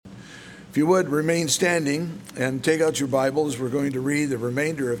If you would, remain standing and take out your Bibles. We're going to read the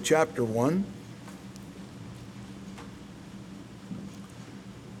remainder of chapter 1.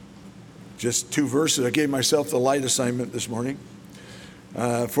 Just 2 verses. I gave myself the light assignment this morning.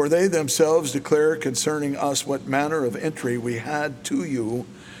 For they themselves declare concerning us what manner of entry we had to you,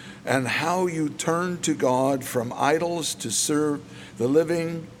 and how you turned to God from idols to serve the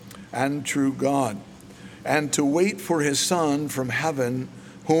living and true God, and to wait for his Son from heaven,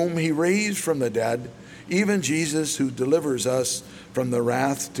 whom he raised from the dead, even Jesus, who delivers us from the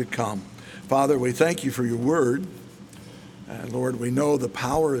wrath to come. Father, we thank you for your word. Lord, we know the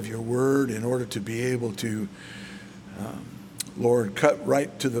power of your word in order to be able to, Lord, cut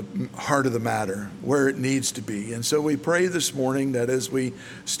right to the heart of the matter, where it needs to be. And so we pray this morning that as we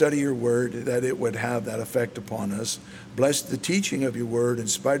study your word, that it would have that effect upon us. Bless the teaching of your word in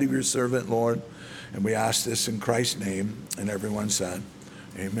spite of your servant, Lord. And we ask this in Christ's name. And everyone said,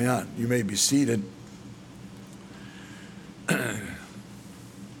 amen. You may be seated.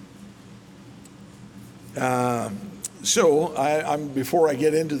 Before I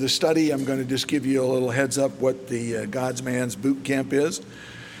get into the study, I'm going to just give you a little heads up what the God's Man's Boot Camp is.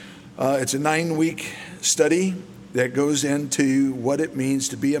 It's a 9-week study that goes into what it means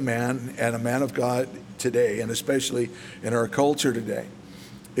to be a man and a man of God today, and especially in our culture today.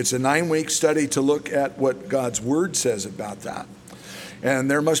 It's a 9-week study to look at what God's Word says about that.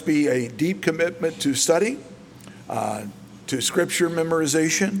 And there must be a deep commitment to study, to scripture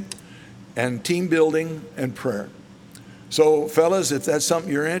memorization, and team building and prayer. So, fellas, if that's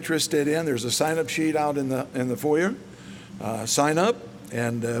something you're interested in, there's a sign-up sheet out in the foyer. Sign up,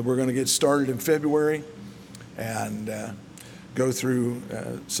 and we're going to get started in February and go through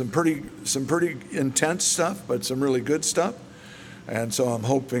some pretty intense stuff, but some really good stuff. And so I'm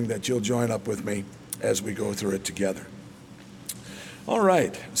hoping that you'll join up with me as we go through it together. All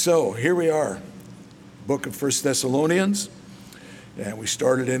right, so here we are, book of 1 Thessalonians, and we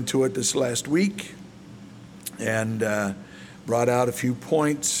started into it this last week and brought out a few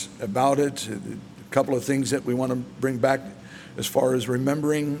points about it, a couple of things that we want to bring back as far as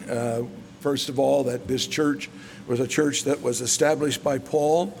remembering. First of all, that this church was a church that was established by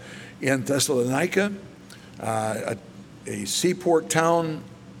Paul in Thessalonica, a seaport town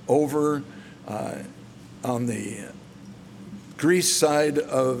over on the Greece side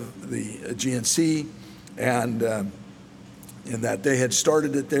of the Aegean Sea, and in that they had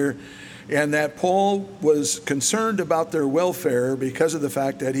started it there, and that Paul was concerned about their welfare because of the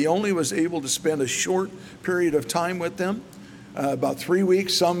fact that he only was able to spend a short period of time with them, about 3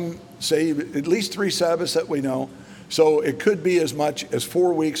 weeks. Some say at least 3 Sabbaths that we know. So it could be as much as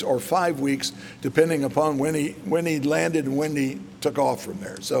 4 weeks or 5 weeks, depending upon when he landed and when he took off from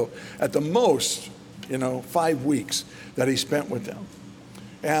there. So at the most, 5 weeks that he spent with them.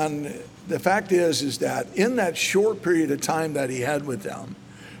 And the fact is that in that short period of time that he had with them,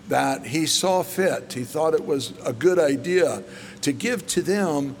 that he saw fit, he thought it was a good idea to give to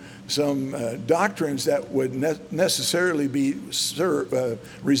them some doctrines that would necessarily be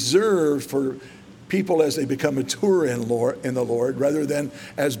reserved for people as they become mature in the Lord, rather than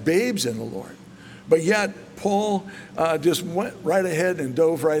as babes in the Lord. But yet, Paul just went right ahead and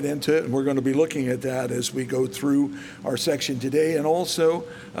dove right into it, and we're going to be looking at that as we go through our section today, and also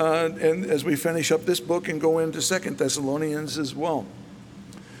and as we finish up this book and go into 2 Thessalonians as well.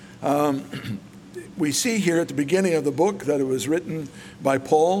 We see here at the beginning of the book that it was written by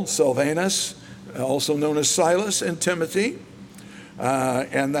Paul, Silvanus, also known as Silas, and Timothy,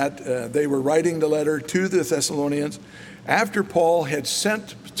 and that they were writing the letter to the Thessalonians after Paul had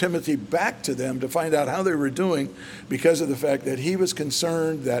sent Timothy back to them to find out how they were doing, because of the fact that he was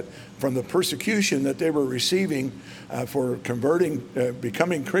concerned that from the persecution that they were receiving for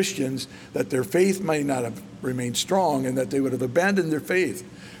becoming Christians, that their faith might not have remained strong and that they would have abandoned their faith.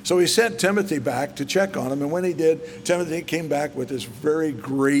 So he sent Timothy back to check on them, and when he did, Timothy came back with this very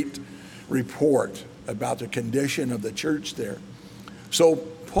great report about the condition of the church there. So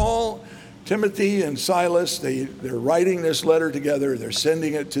Paul, Timothy, and Silas, they're writing this letter together. They're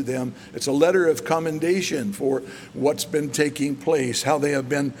sending it to them. It's a letter of commendation for what's been taking place, how they have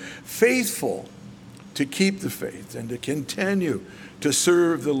been faithful to keep the faith and to continue to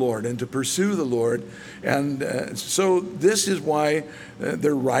serve the Lord and to pursue the Lord. And so this is why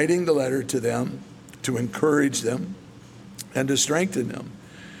they're writing the letter to them, to encourage them and to strengthen them.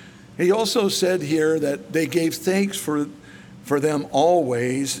 He also said here that they gave thanks for them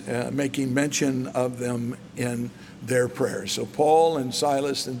always, making mention of them in their prayers. So Paul and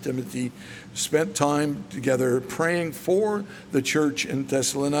Silas and Timothy spent time together praying for the church in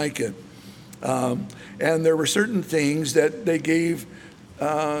Thessalonica. And there were certain things that they gave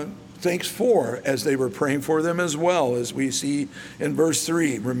thanks for as they were praying for them as well, as we see in verse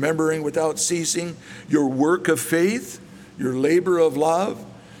 3, remembering without ceasing your work of faith, your labor of love,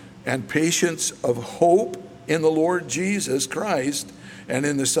 and patience of hope in the Lord Jesus Christ and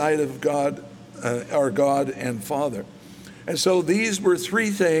in the sight of God, our God and Father. And so these were three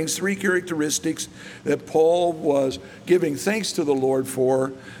things, three characteristics that Paul was giving thanks to the Lord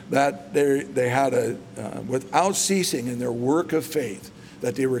for, that they had without ceasing in their work of faith,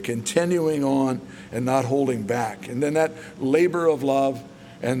 that they were continuing on and not holding back. And then that labor of love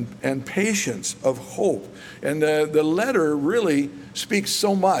and patience of hope. And the letter really speaks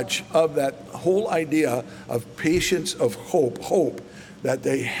so much of that whole idea of patience of hope that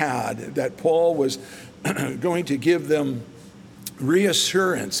they had, that Paul was going to give them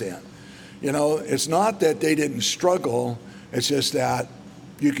reassurance in. You know, it's not that they didn't struggle, it's just that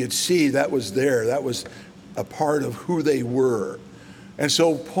you could see that was there. That was a part of who they were. And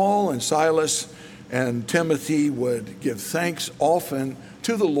so Paul and Silas and Timothy would give thanks often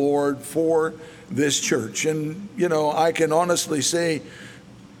to the Lord for this church. And, you know, I can honestly say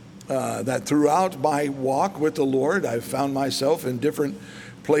that throughout my walk with the Lord, I've found myself in different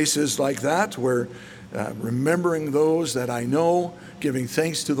places like that, where remembering those that I know, giving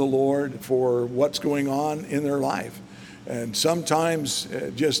thanks to the Lord for what's going on in their life. And sometimes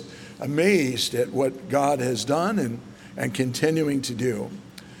just amazed at what God has done and continuing to do.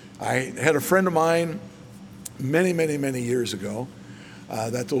 I had a friend of mine many years ago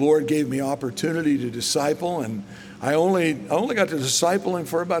that the Lord gave me opportunity to disciple, and I only got to disciple him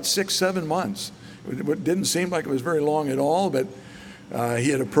for about 6-7 months. It didn't seem like it was very long at all, but he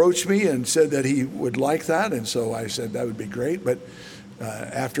had approached me and said that he would like that, and so I said that would be great. But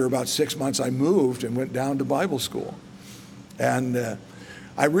after about 6 months, I moved and went down to Bible school. And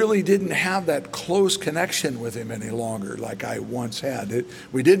I really didn't have that close connection with him any longer like I once had.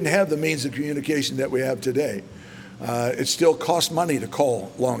 We didn't have the means of communication that we have today. It still cost money to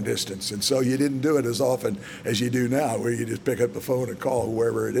call long distance, and so you didn't do it as often as you do now, where you just pick up the phone and call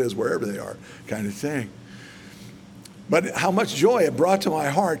whoever it is, wherever they are, kind of thing. But how much joy it brought to my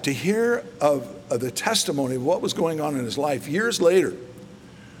heart to hear of the testimony of what was going on in his life years later,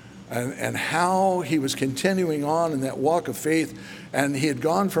 and how he was continuing on in that walk of faith. And he had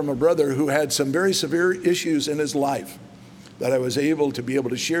gone from a brother who had some very severe issues in his life, that I was able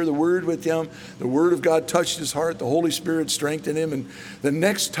to share the word with him. The word of God touched his heart. The Holy Spirit strengthened him. And the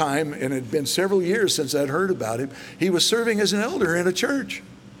next time, and it had been several years since I'd heard about him, he was serving as an elder in a church.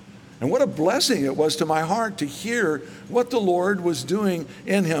 And what a blessing it was to my heart to hear what the Lord was doing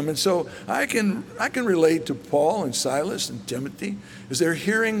in him. And so I can relate to Paul and Silas and Timothy as they're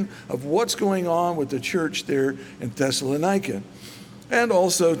hearing of what's going on with the church there in Thessalonica. And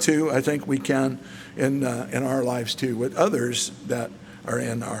also, too, I think we can in our lives, too, with others that are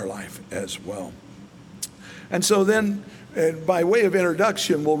in our life as well. And so then, by way of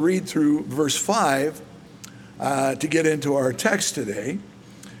introduction, we'll read through verse 5 to get into our text today.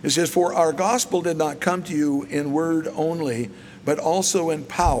 It says, "For our gospel did not come to you in word only, but also in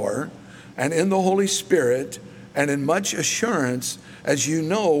power and in the Holy Spirit and in much assurance, as you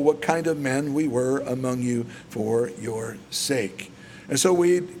know what kind of men we were among you for your sake." And so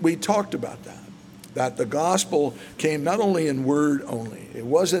we talked about that the gospel came not only in word only. It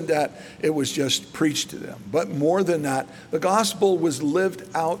wasn't that it was just preached to them, but more than that, the gospel was lived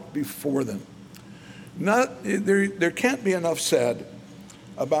out before them. There can't be enough said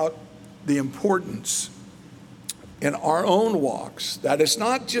about the importance in our own walks, that it's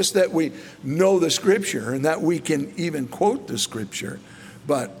not just that we know the scripture and that we can even quote the scripture,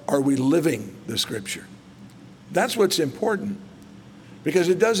 but are we living the scripture? That's what's important, because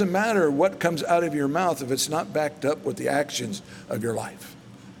it doesn't matter what comes out of your mouth if it's not backed up with the actions of your life.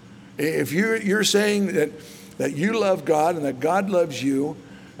 If you're saying that you love God and that God loves you,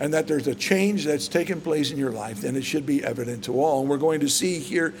 and that there's a change that's taken place in your life, then it should be evident to all. And we're going to see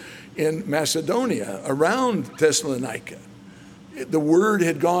here in Macedonia, around Thessalonica, the word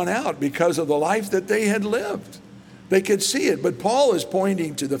had gone out because of the life that they had lived. They could see it. But Paul is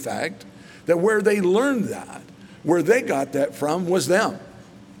pointing to the fact that where they learned that, where they got that from, was them.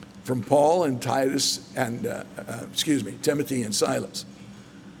 From Paul and Titus and, Timothy and Silas.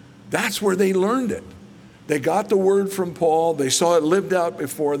 That's where they learned it. They got the word from Paul, they saw it lived out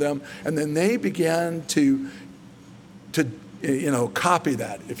before them, and then they began to copy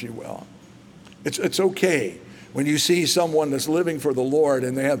that, if you will. It's okay when you see someone that's living for the Lord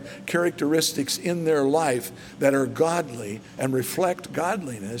and they have characteristics in their life that are godly and reflect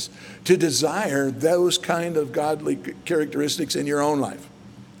godliness, to desire those kind of godly characteristics in your own life.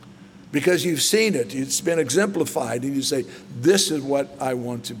 because you've seen it. It's been exemplified, and you say, this is what I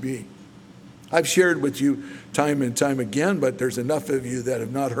want to be. I've shared with you time and time again, but there's enough of you that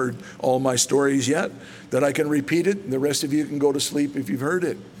have not heard all my stories yet that I can repeat it, and the rest of you can go to sleep if you've heard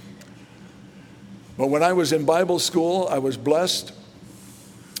it. But when I was in Bible school, I was blessed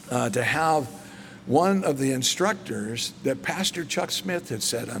to have one of the instructors that Pastor Chuck Smith had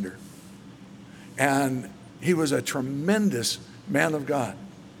sat under. And he was a tremendous man of God.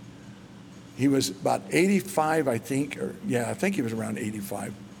 He was about 85, I think, I think he was around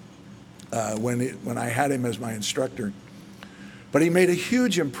 85 when I had him as my instructor. But he made a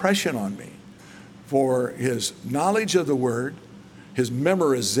huge impression on me for his knowledge of the Word, his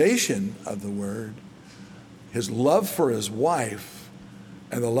memorization of the Word, his love for his wife,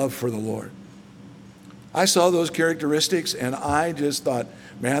 and the love for the Lord. I saw those characteristics and I just thought,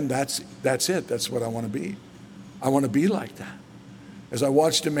 man, that's it. That's what I want to be. I want to be like that. As I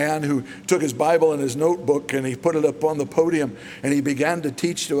watched a man who took his Bible and his notebook and he put it up on the podium and he began to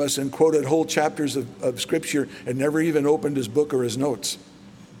teach to us and quoted whole chapters of Scripture and never even opened his book or his notes.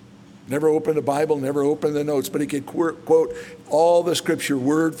 Never opened the Bible, never opened the notes, but he could quote all the Scripture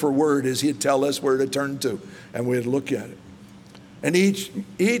word for word as he'd tell us where to turn to, and we'd look at it. And each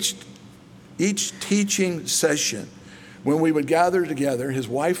teaching session, when we would gather together, his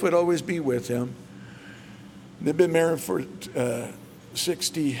wife would always be with him. They'd been married for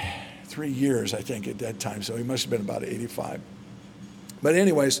 63 years, I think, at that time, so he must have been about 85. But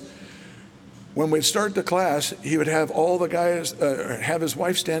anyways, when we'd start the class, he would have all the guys, have his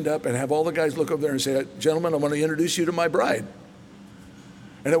wife stand up and have all the guys look over there and say, gentlemen, I want to introduce you to my bride.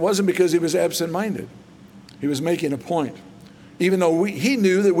 And it wasn't because he was absent-minded. He was making a point. Even though he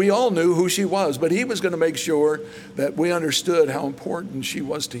knew that we all knew who she was, but he was going to make sure that we understood how important she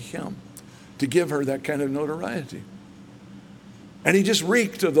was to him, to give her that kind of notoriety. And he just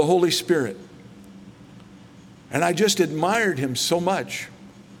reeked of the Holy Spirit. And I just admired him so much.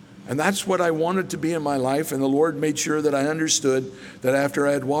 And that's what I wanted to be in my life. And the Lord made sure that I understood that after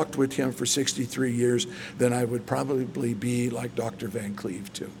I had walked with him for 63 years, then I would probably be like Dr. Van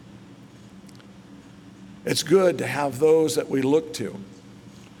Cleve too. It's good to have those that we look to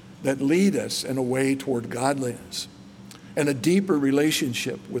that lead us in a way toward godliness and a deeper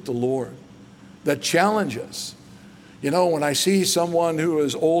relationship with the Lord, that challenge us. You know, when I see someone who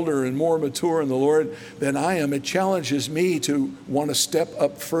is older and more mature in the Lord than I am, it challenges me to want to step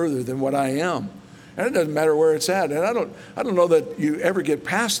up further than what I am. And it doesn't matter where it's at. And I don't know that you ever get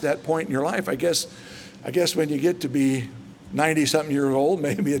past that point in your life. I guess when you get to be 90-something years old,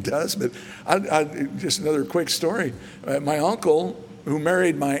 maybe it does. But just another quick story. My uncle, who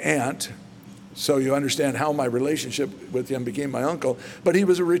married my aunt, so you understand how my relationship with him became my uncle, but he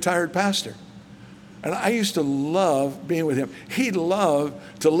was a retired pastor. And I used to love being with him. He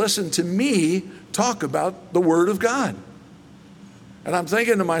loved to listen to me talk about the Word of God. And I'm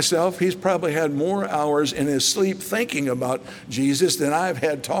thinking to myself, he's probably had more hours in his sleep thinking about Jesus than I've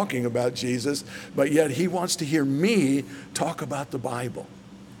had talking about Jesus, but yet he wants to hear me talk about the Bible.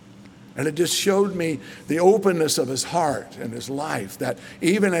 And it just showed me the openness of his heart and his life, that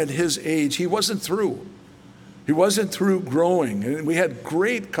even at his age, he wasn't through. He wasn't through growing. And we had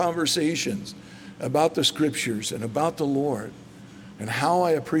great conversations about the Scriptures and about the Lord, and how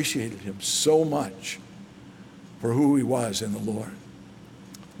I appreciated him so much for who he was in the Lord.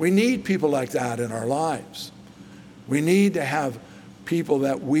 We need people like that in our lives. We need to have people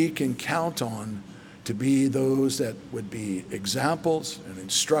that we can count on to be those that would be examples and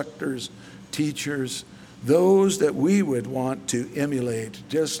instructors, teachers, those that we would want to emulate,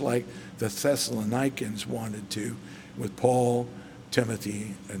 just like the Thessalonians wanted to with Paul,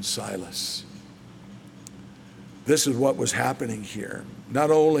 Timothy, and Silas. This is what was happening here, not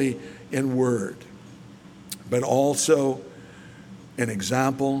only in word, but also in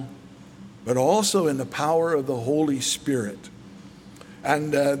example, but also in the power of the Holy Spirit.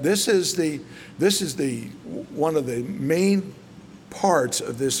 And this is one of the main parts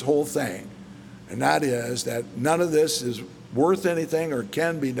of this whole thing, and that is that none of this is worth anything or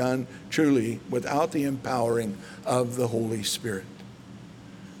can be done truly without the empowering of the Holy Spirit.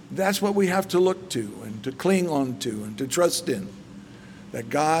 That's what we have to look to and to cling on to and to trust in, that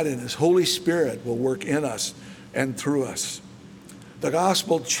God and His Holy Spirit will work in us and through us. The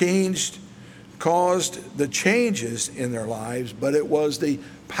gospel caused the changes in their lives, but it was the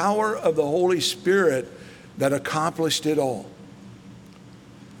power of the Holy Spirit that accomplished it all.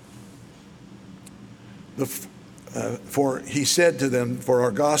 For he said to them, for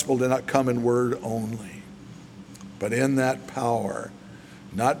our gospel did not come in word only, but in that power,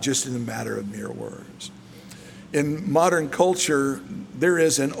 not just in a matter of mere words. In modern culture, there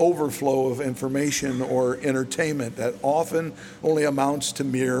is an overflow of information or entertainment that often only amounts to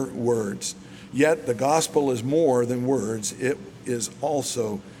mere words. Yet the gospel is more than words. It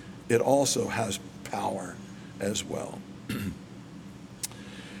also has power as well.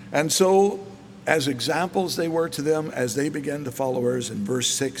 And so, as examples they were to them as they began to follow us. In verse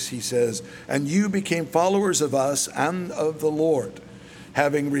 6, he says, "And you became followers of us and of the Lord,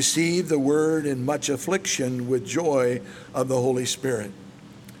 having received the word in much affliction with joy of the Holy Spirit."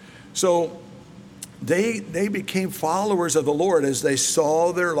 So they became followers of the Lord as they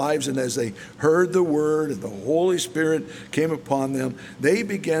saw their lives and as they heard the word and the Holy Spirit came upon them. They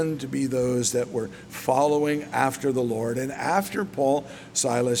began to be those that were following after the Lord and after Paul,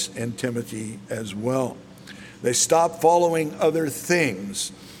 Silas, and Timothy as well. They stopped following other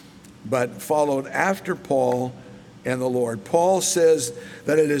things, but followed after Paul and the Lord. Paul says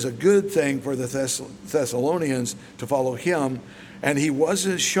that it is a good thing for the Thessalonians to follow him, and he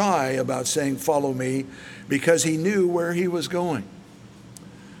wasn't shy about saying, "Follow me," because he knew where he was going.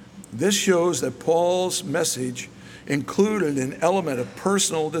 This shows that Paul's message included an element of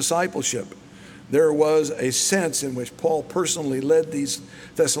personal discipleship. There was a sense in which Paul personally led these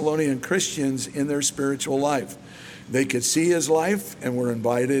Thessalonian Christians in their spiritual life. They could see his life and were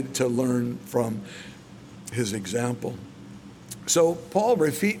invited to learn from his example. So Paul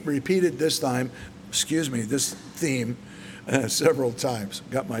repeated this theme several times.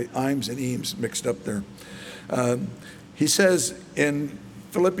 Got my imes and eames mixed up there. He says in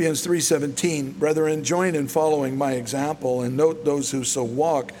Philippians 3:17, "Brethren, join in following my example and note those who so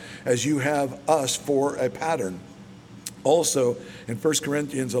walk as you have us for a pattern." Also in 1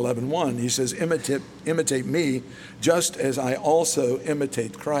 Corinthians 11:1, he says, imitate me just as I also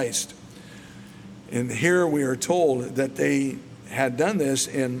imitate Christ. And here we are told that they had done this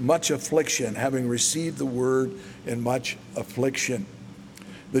in much affliction, having received the word in much affliction.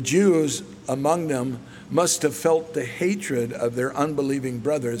 The Jews among them must have felt the hatred of their unbelieving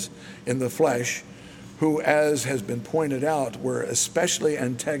brothers in the flesh, who, as has been pointed out, were especially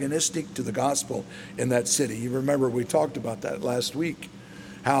antagonistic to the gospel in that city. You remember we talked about that last week,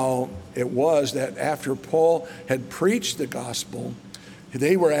 how it was that after Paul had preached the gospel,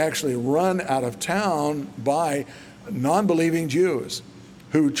 they were actually run out of town by non-believing Jews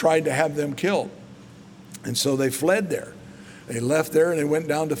who tried to have them killed. And so they fled there. They left there and they went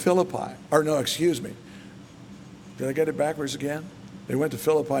down to Philippi. Or no, excuse me. Did I get it backwards again? They went to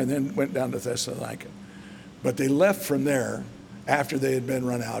Philippi and then went down to Thessalonica. But they left from there after they had been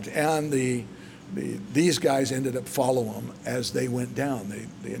run out. And these guys ended up following them as they went down,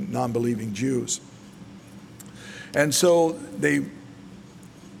 the non-believing Jews. And so they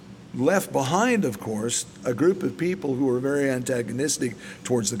left behind, of course, a group of people who were very antagonistic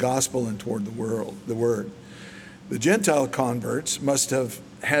towards the gospel and toward the word. The Gentile converts must have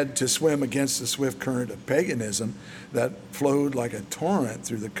had to swim against the swift current of paganism that flowed like a torrent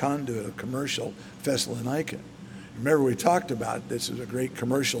through the conduit of commercial Thessalonica. Remember, we talked about this is a great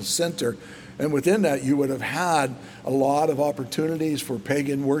commercial center, and within that you would have had a lot of opportunities for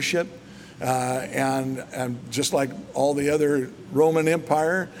pagan worship. And just like all the other Roman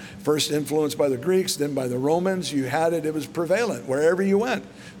Empire, first influenced by the Greeks, then by the Romans, it was prevalent wherever you went.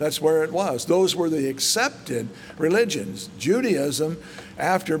 That's where it was. Those were the accepted religions. Judaism,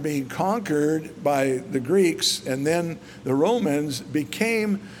 after being conquered by the Greeks and then the Romans,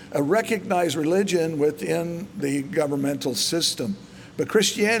 became a recognized religion within the governmental system. But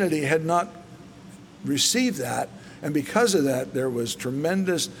Christianity had not received that, and because of that, there was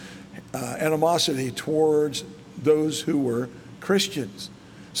tremendous animosity towards those who were Christians.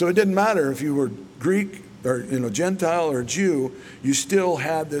 So it didn't matter if you were Greek or Gentile or Jew, you still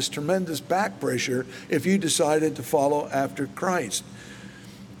had this tremendous back pressure if you decided to follow after Christ.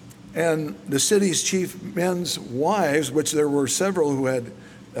 And the city's chief men's wives, which there were several who had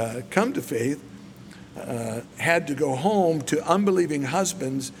come to faith, had to go home to unbelieving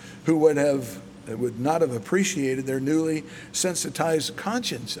husbands who would not have appreciated their newly sensitized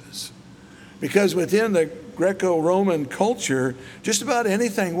consciences. Because within the Greco-Roman culture, just about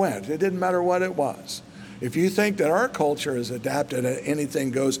anything went. It didn't matter what it was. If you think that our culture is adapted at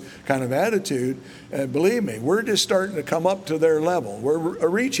anything goes kind of attitude, believe me, we're just starting to come up to their level. We're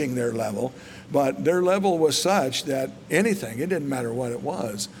reaching their level, but their level was such that anything, it didn't matter what it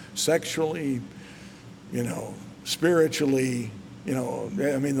was, sexually, spiritually,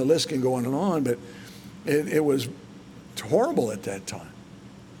 the list can go on and on, but it was horrible at that time.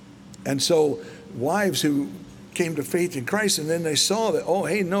 And so wives who came to faith in Christ, and then they saw that, oh,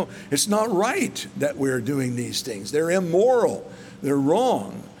 hey, no, it's not right that we're doing these things. They're immoral. They're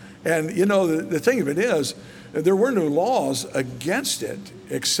wrong. And, the thing of it is, there were no laws against it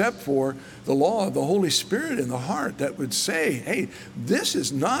except for the law of the Holy Spirit in the heart that would say, hey, this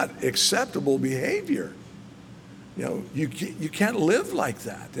is not acceptable behavior. You can't live like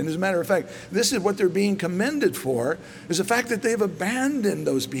that. And as a matter of fact, this is what they're being commended for, is the fact that they've abandoned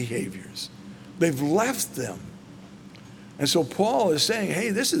those behaviors. They've left them. And so Paul is saying, hey,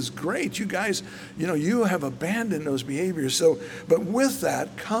 this is great. You guys, you have abandoned those behaviors. But with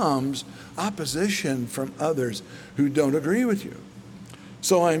that comes opposition from others who don't agree with you.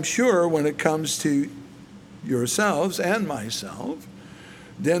 So I'm sure when it comes to yourselves and myself,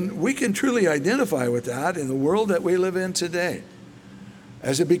 then we can truly identify with that in the world that we live in today.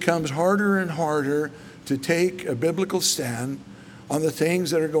 As it becomes harder and harder to take a biblical stand on the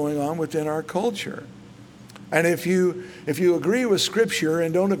things that are going on within our culture. And if you agree with Scripture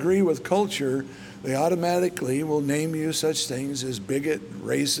and don't agree with culture, they automatically will name you such things as bigot,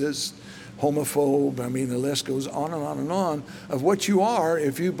 racist, homophobe. I mean, the list goes on and on and on of what you are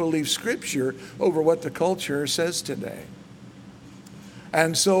if you believe Scripture over what the culture says today.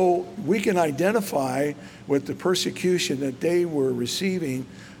 And so we can identify with the persecution that they were receiving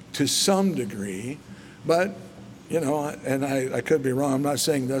to some degree, but and I could be wrong. I'm not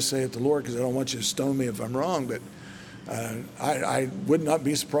saying thus saith the Lord because I don't want you to stone me if I'm wrong, but I would not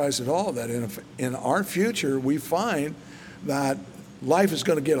be surprised at all that in our future we find that life is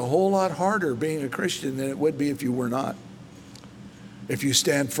going to get a whole lot harder being a Christian than it would be if you were not. If you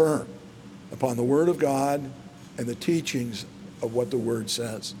stand firm upon the Word of God and the teachings of what the Word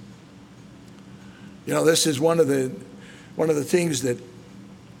says. This is one of the things that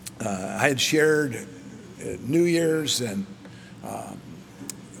I had shared at New Year's and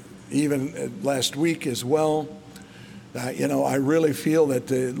even last week as well. I really feel that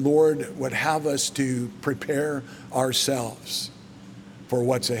the Lord would have us to prepare ourselves for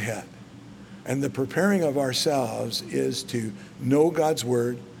what's ahead. And the preparing of ourselves is to know God's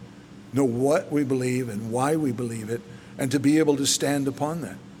Word, know what we believe and why we believe it, and to be able to stand upon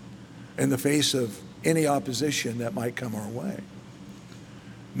that in the face of any opposition that might come our way.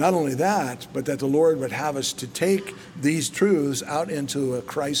 Not only that, but that the Lord would have us to take these truths out into a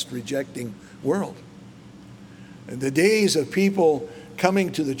Christ-rejecting world. And the days of people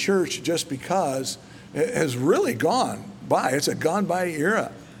coming to the church just because has really gone by. It's a gone-by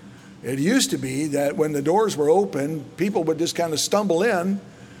era. It used to be that when the doors were open, people would just kind of stumble in,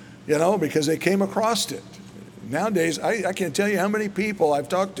 because they came across it. Nowadays, I can't tell you how many people I've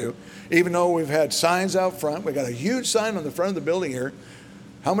talked to, even though we've had signs out front. We got a huge sign on the front of the building here.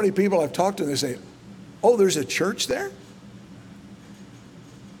 How many people I've talked to, they say, oh, there's a church there?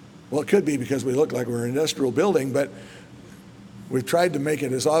 Well, it could be because we look like we're an industrial building, but we've tried to make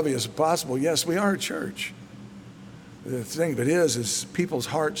it as obvious as possible. Yes, we are a church. The thing of it is people's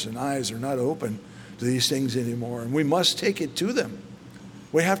hearts and eyes are not open to these things anymore, and we must take it to them.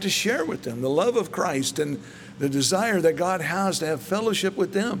 We have to share with them the love of Christ and the desire that God has to have fellowship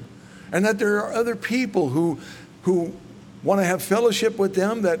with them, and that there are other people who want to have fellowship with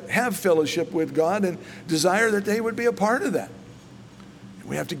them, that have fellowship with God and desire that they would be a part of that.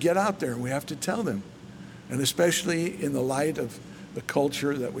 We have to get out there and we have to tell them, and especially in the light of the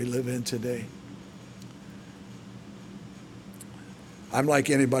culture that we live in today. I'm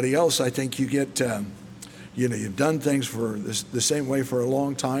like anybody else. I think you get, you've done things for the same way for a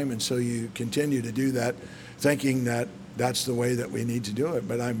long time, and so you continue to do that, thinking that that's the way that we need to do it.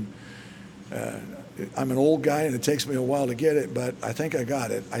 But I'm an old guy, and it takes me a while to get it, but I think I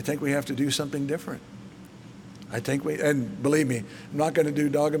got it. I think we have to do something different. And believe me, I'm not going to do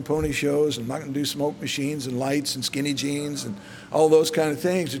dog and pony shows. I'm not going to do smoke machines and lights and skinny jeans and all those kind of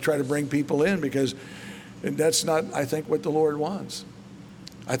things to try to bring people in, because that's not, I think, what the Lord wants.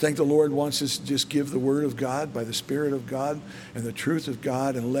 I think the Lord wants us to just give the Word of God by the Spirit of God and the truth of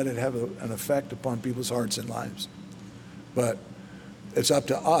God and let it have an effect upon people's hearts and lives. But it's up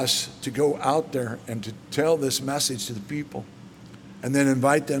to us to go out there and to tell this message to the people and then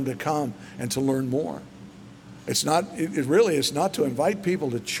invite them to come and to learn more. It's not to invite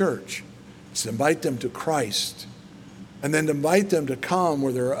people to church. It's to invite them to Christ. And then to invite them to come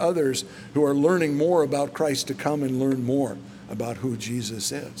where there are others who are learning more about Christ to come and learn more about who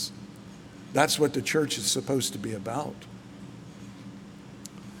Jesus is. That's what the church is supposed to be about.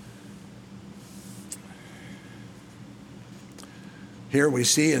 Here we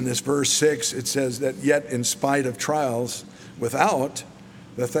see in this verse 6, it says that yet in spite of trials without,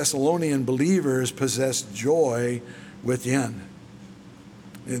 the Thessalonian believers possessed joy within.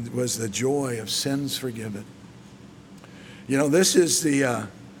 It was the joy of sins forgiven. This is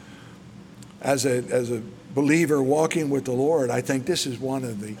as a believer walking with the Lord, I think this is one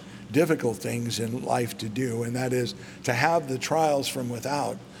of the difficult things in life to do, and that is to have the trials from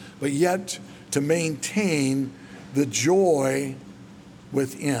without, but yet to maintain the joy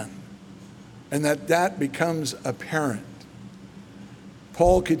within, and that becomes apparent.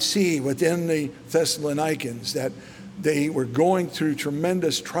 Paul could see within the Thessalonians that they were going through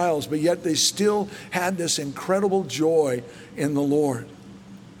tremendous trials, but yet they still had this incredible joy in the Lord.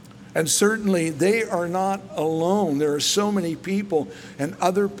 And certainly they are not alone. There are so many people in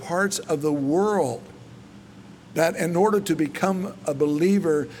other parts of the world that in order to become a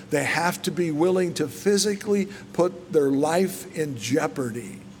believer, they have to be willing to physically put their life in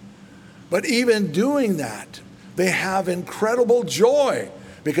jeopardy. But even doing that, they have incredible joy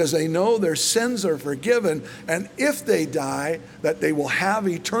because they know their sins are forgiven, and if they die, that they will have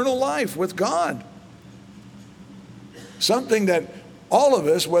eternal life with God. Something that all of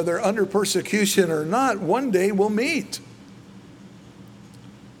us, whether under persecution or not, one day will meet.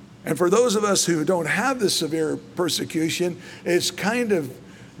 And for those of us who don't have this severe persecution, it's kind of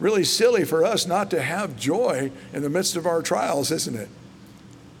really silly for us not to have joy in the midst of our trials, isn't it?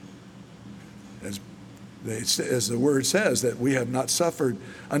 As the word says, that we have not suffered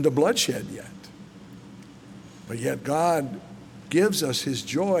unto bloodshed yet. But yet God gives us his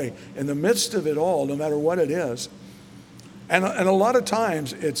joy in the midst of it all, no matter what it is. And a lot of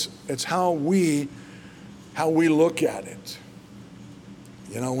times it's how we look at it.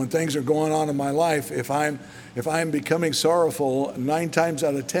 You know, when things are going on in my life, if I'm becoming sorrowful, 9 times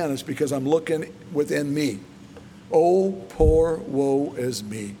out of 10, it's because I'm looking within me. Oh, poor woe is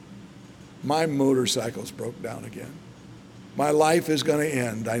me. My motorcycle's broke down again. My life is going to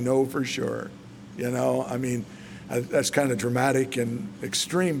end, I know for sure. You know, I mean, that's kind of dramatic and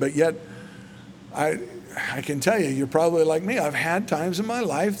extreme, but yet I can tell you, you're probably like me. I've had times in my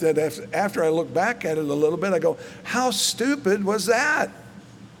life that after I look back at it a little bit, I go, how stupid was that?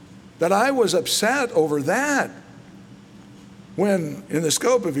 That I was upset over that. When in the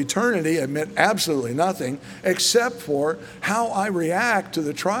scope of eternity, it meant absolutely nothing except for how I react to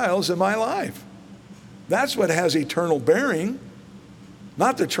the trials in my life. That's what has eternal bearing,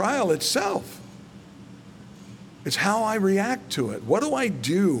 not the trial itself. It's how I react to it. What do I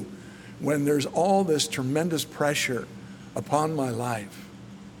do when there's all this tremendous pressure upon my life?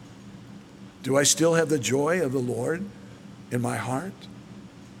 Do I still have the joy of the Lord in my heart?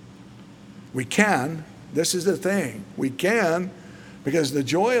 We can. This is the thing. We can, because the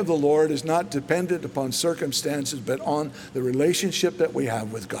joy of the Lord is not dependent upon circumstances, but on the relationship that we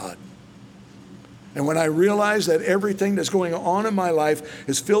have with God. And when I realize that everything that's going on in my life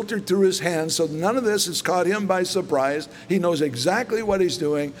is filtered through his hands, so none of this has caught him by surprise, he knows exactly what he's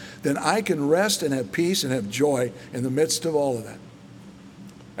doing, then I can rest and have peace and have joy in the midst of all of that.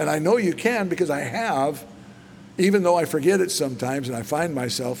 And I know you can, because I have, even though I forget it sometimes and I find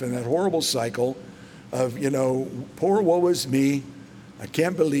myself in that horrible cycle of, you know, poor woe is me. I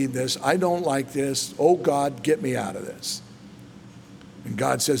can't believe this. I don't like this. Oh, God, get me out of this. And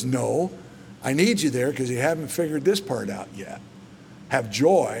God says, no, I need you there because you haven't figured this part out yet. Have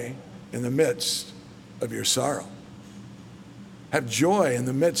joy in the midst of your sorrow. Have joy in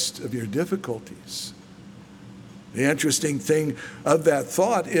the midst of your difficulties. The interesting thing of that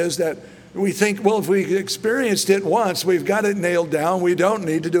thought is that we think, well, if we experienced it once, we've got it nailed down. We don't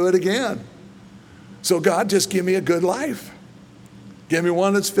need to do it again. So God, just give me a good life. Give me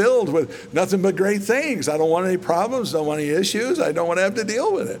one that's filled with nothing but great things. I don't want any problems, don't want any issues. I don't want to have to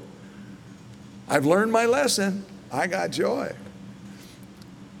deal with it. I've learned my lesson. I got joy.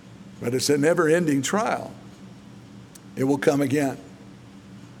 But it's a never-ending trial. It will come again.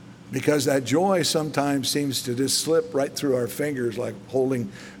 Because that joy sometimes seems to just slip right through our fingers like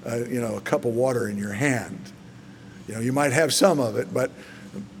holding a cup of water in your hand. You know, you might have some of it, but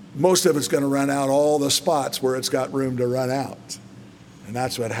most of it's going to run out all the spots where it's got room to run out. And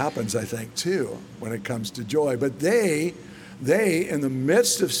that's what happens, I think, too, when it comes to joy. But they, in the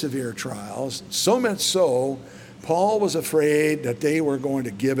midst of severe trials, so much so, Paul was afraid that they were going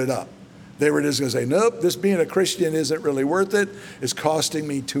to give it up. They were just going to say, nope, this being a Christian isn't really worth it. It's costing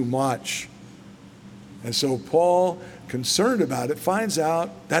me too much. And so Paul, concerned about it, finds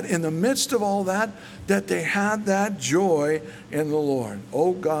out that in the midst of all that, that they had that joy in the Lord.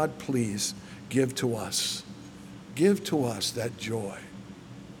 Oh God, please give to us. Give to us that joy.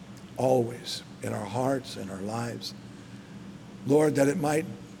 Always in our hearts and our lives. Lord, that it might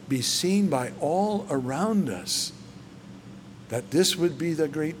be seen by all around us that this would be the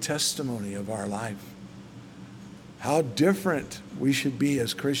great testimony of our life. How different we should be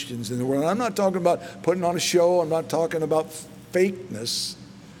as Christians in the world. I'm not talking about putting on a show. I'm not talking about fakeness.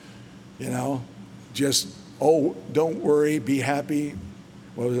 You know, just, oh, don't worry, be happy.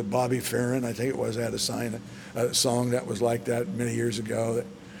 what was it, Bobby Farron, I think it was, had a song that was like that many years ago. That,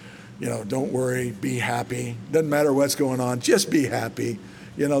 you know, don't worry, be happy. Doesn't matter what's going on, just be happy.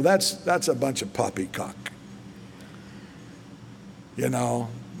 You know, that's a bunch of poppycock. You know,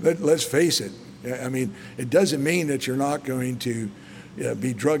 let's face it. I mean, it doesn't mean that you're not going to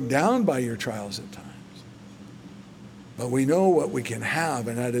be drugged down by your trials at times. But we know what we can have,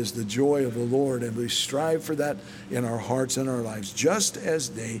 and that is the joy of the Lord, and we strive for that in our hearts and our lives, just as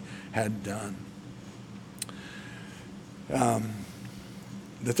they had done.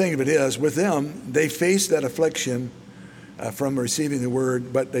 The thing of it is, with them, they faced that affliction from receiving the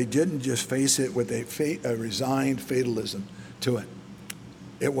word, but they didn't just face it with a resigned fatalism to it.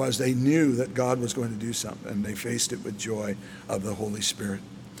 It was they knew that God was going to do something, and they faced it with joy of the Holy Spirit.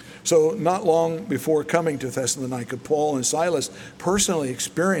 So not long before coming to Thessalonica, Paul and Silas personally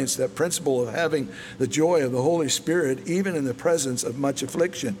experienced that principle of having the joy of the Holy Spirit even in the presence of much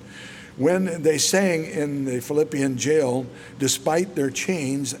affliction. When they sang in the Philippian jail, despite their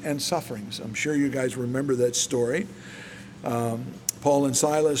chains and sufferings. I'm sure you guys remember that story. Paul and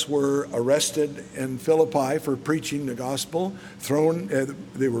Silas were arrested in Philippi for preaching the gospel.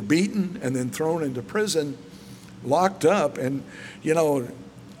 They were beaten and then thrown into prison, locked up. And, you know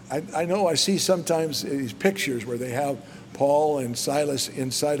I see sometimes these pictures where they have Paul and Silas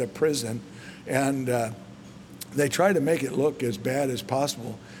inside a prison, and they try to make it look as bad as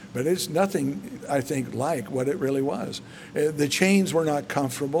possible. But it's nothing, I think, like what it really was. The chains were not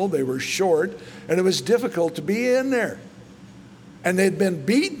comfortable. They were short, and it was difficult to be in there. And they'd been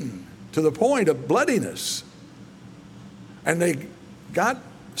beaten to the point of bloodiness. And they got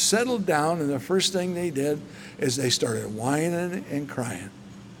settled down, and the first thing they did is they started whining and crying.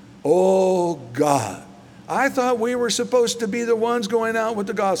 Oh, God, I thought we were supposed to be the ones going out with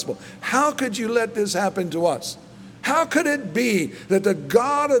the gospel. How could you let this happen to us? How could it be that the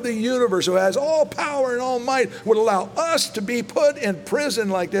God of the universe, who has all power and all might, would allow us to be put in prison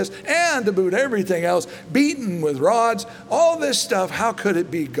like this, and to boot everything else, beaten with rods, all this stuff? How could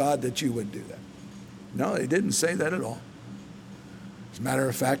it be, God, that you would do that? No, they didn't say that at all. As a matter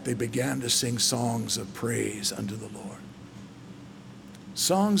of fact, they began to sing songs of praise unto the Lord.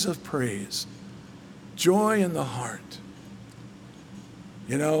 Songs of praise, joy in the heart.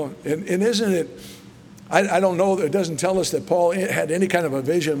 You know, and isn't it, I don't know, it doesn't tell us that Paul had any kind of a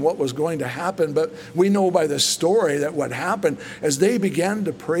vision what was going to happen, but we know by the story that what happened as they began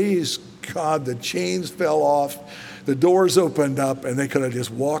to praise God, the chains fell off, the doors opened up, and they could have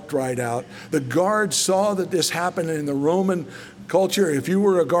just walked right out. The guards saw that this happened in the Roman culture. If you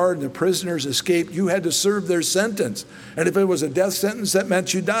were a guard and the prisoners escaped, you had to serve their sentence. And if it was a death sentence, that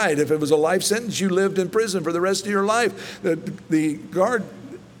meant you died. If it was a life sentence, you lived in prison for the rest of your life. The guard,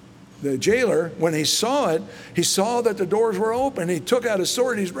 the jailer, when he saw it, he saw that the doors were open. He took out his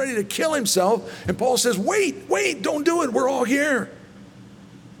sword. He's ready to kill himself. And Paul says, wait, don't do it. We're all here.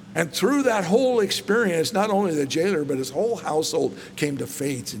 And through that whole experience, not only the jailer, but his whole household came to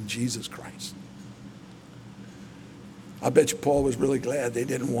faith in Jesus Christ. I bet you Paul was really glad they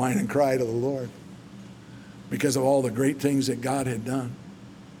didn't whine and cry to the Lord because of all the great things that God had done.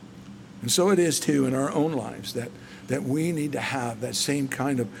 And so it is too in our own lives that we need to have that same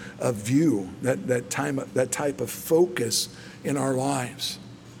kind of view, that type of focus in our lives.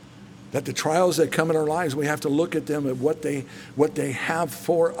 That the trials that come in our lives, we have to look at them at what they have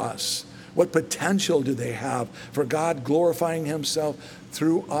for us. What potential do they have for God glorifying himself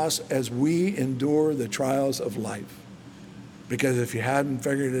through us as we endure the trials of life? Because if you hadn't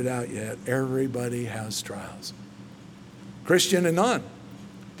figured it out yet, everybody has trials. Christian and non.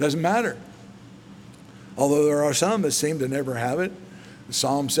 Doesn't matter. Although there are some that seem to never have it.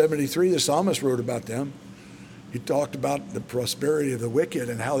 Psalm 73, the psalmist wrote about them. He talked about the prosperity of the wicked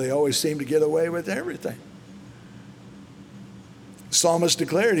and how they always seem to get away with everything. The psalmist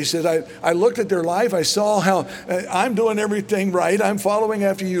declared, he said, I looked at their life, I saw how I'm doing everything right. I'm following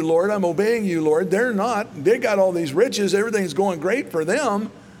after you, Lord. I'm obeying you, Lord. They're not. They got all these riches. Everything's going great for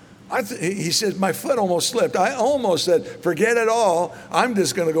them. He said, my foot almost slipped. I almost said, forget it all. I'm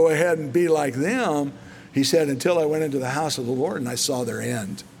just going to go ahead and be like them. He said, until I went into the house of the Lord and I saw their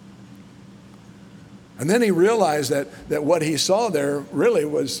end. And then he realized that what he saw there really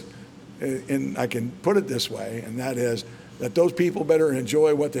was, and I can put it this way, and that is that those people better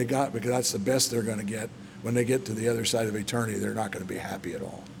enjoy what they got, because that's the best they're going to get. When they get to the other side of eternity, they're not going to be happy at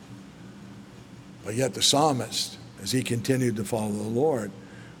all. But yet the psalmist, as he continued to follow the Lord,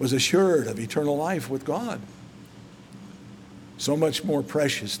 was assured of eternal life with God. So much more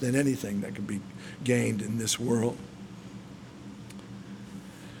precious than anything that can be gained in this world.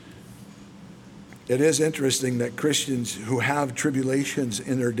 It is interesting that Christians who have tribulations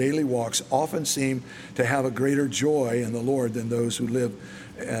in their daily walks often seem to have a greater joy in the Lord than those who live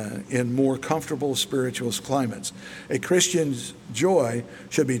in more comfortable spiritual climates. A Christian's joy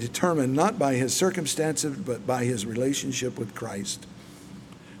should be determined not by his circumstances, but by his relationship with Christ.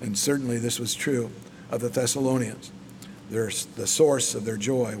 And certainly this was true of the Thessalonians. The source of their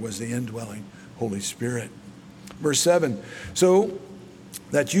joy was the indwelling Holy Spirit. Verse 7, so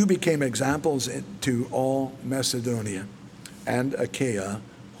that you became examples to all Macedonia and Achaia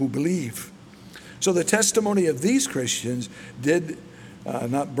who believe. So the testimony of these Christians did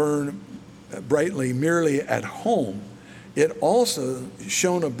not burn brightly merely at home. It also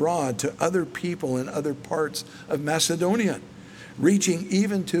shone abroad to other people in other parts of Macedonia, reaching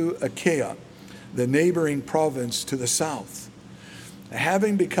even to Achaia, the neighboring province to the south.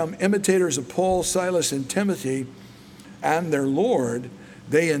 Having become imitators of Paul, Silas, and Timothy and their Lord,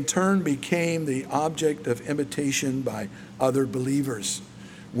 they in turn became the object of imitation by other believers.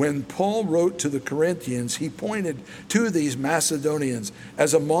 When Paul wrote to the Corinthians, he pointed to these Macedonians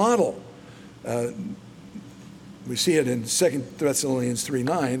as a model. We see it in 2 Thessalonians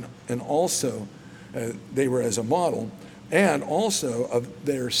 3:9, and also they were as a model, and also of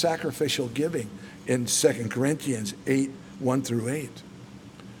their sacrificial giving in 2 Corinthians 8:1 through 8.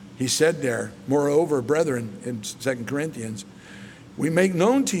 He said there, moreover, brethren, in 2 Corinthians, we make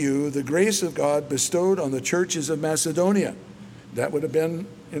known to you the grace of God bestowed on the churches of Macedonia. That would have been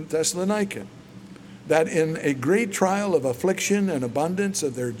in Thessalonica. That in a great trial of affliction and abundance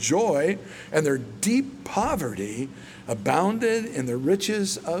of their joy and their deep poverty abounded in the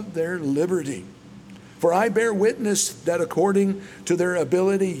riches of their liberty. For I bear witness that according to their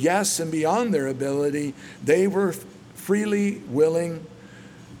ability, yes, and beyond their ability, they were freely willing,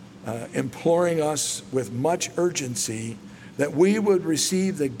 imploring us with much urgency that we would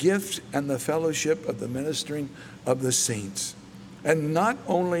receive the gift and the fellowship of the ministering of the saints. And not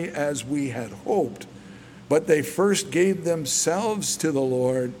only as we had hoped, but they first gave themselves to the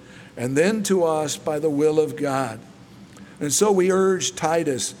Lord and then to us by the will of God. And so we urge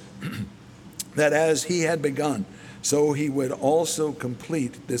Titus that as he had begun, so he would also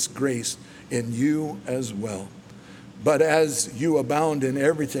complete this grace in you as well. But as you abound in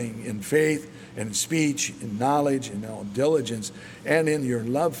everything, in faith, and in speech, in knowledge, in all diligence, and in your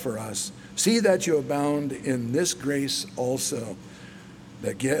love for us, see that you abound in this grace also.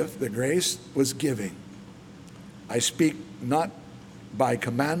 The grace was giving. I speak not by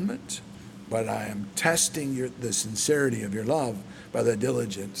commandment, but I am testing the sincerity of your love by the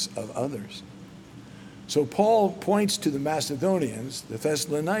diligence of others. So Paul points to the Macedonians, the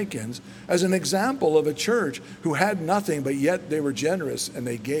Thessalonians, as an example of a church who had nothing, but yet they were generous and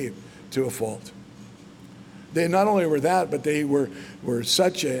they gave to a fault. They not only were that, but they were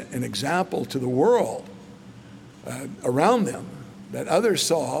such an example to the world around them that others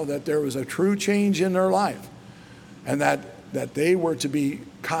saw that there was a true change in their life and that they were to be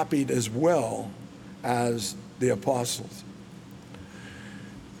copied as well as the apostles.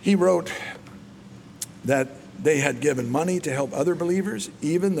 He wrote that they had given money to help other believers,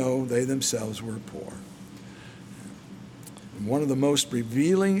 even though they themselves were poor. And one of the most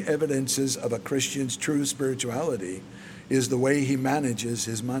revealing evidences of a Christian's true spirituality is the way he manages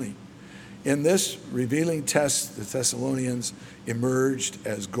his money. In this revealing test, the Thessalonians emerged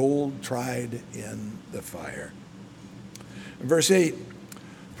as gold tried in the fire. In verse 8,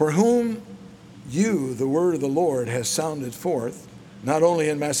 for whom you, the word of the Lord, has sounded forth, not only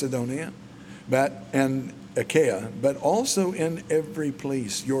in Macedonia, and Achaia, but also in every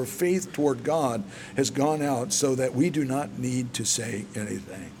place. Your faith toward God has gone out so that we do not need to say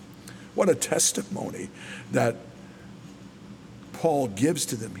anything. What a testimony that Paul gives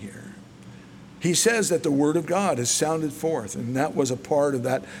to them here. He says that the word of God has sounded forth, and that was a part of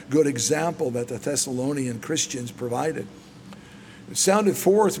that good example that the Thessalonian Christians provided. It sounded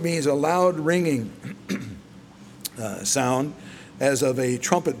forth means a loud ringing sound as of a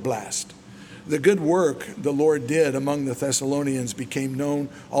trumpet blast. The good work the Lord did among the Thessalonians became known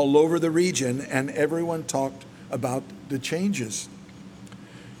all over the region, and everyone talked about the changes.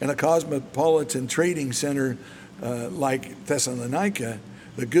 In a cosmopolitan trading center like Thessalonica,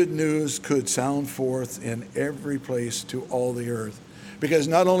 the good news could sound forth in every place to all the earth. Because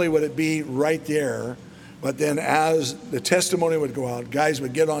not only would it be right there, but then as the testimony would go out, guys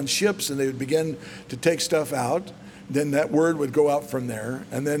would get on ships and they would begin to take stuff out. Then that word would go out from there.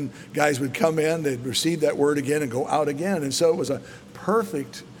 And then guys would come in, they'd receive that word again and go out again. And so it was a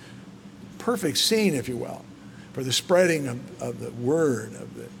perfect scene, if you will, for the spreading of the word,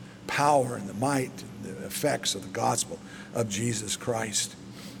 of the power and the might and the effects of the gospel of Jesus Christ.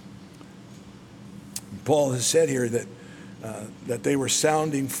 Paul has said here that they were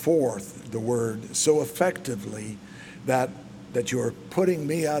sounding forth the word so effectively that you're putting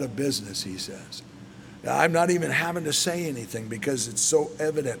me out of business, he says. I'm not even having to say anything because it's so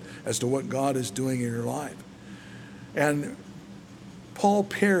evident as to what God is doing in your life. And Paul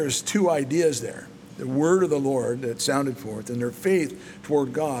pairs two ideas there. The word of the Lord that sounded forth and their faith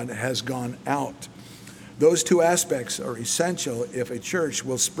toward God has gone out. Those two aspects are essential if a church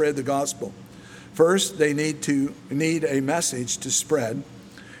will spread the gospel. First, they need a message to spread,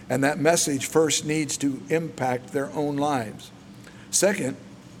 and that message first needs to impact their own lives. Second,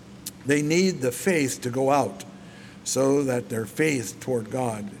 they need the faith to go out so that their faith toward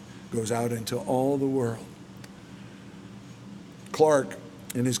God goes out into all the world. Clark,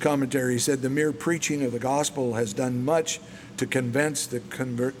 in his commentary, said the mere preaching of the gospel has done much to convince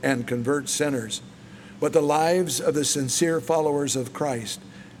and convert sinners, but the lives of the sincere followers of Christ,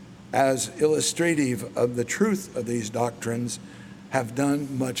 as illustrative of the truth of these doctrines, have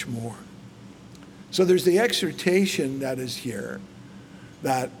done much more. So there's the exhortation that is here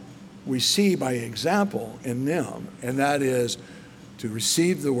that we see by example in them, and that is to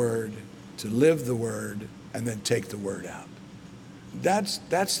receive the word, to live the word, and then take the word out.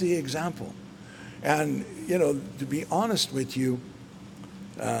 That's the example. And, to be honest with you,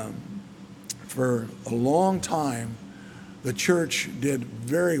 for a long time, the church did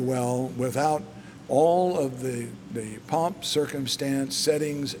very well without all of the pomp, circumstance,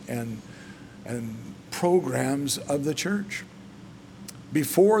 settings, and programs of the church.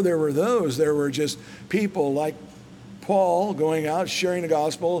 Before there were those, there were just people like Paul going out, sharing the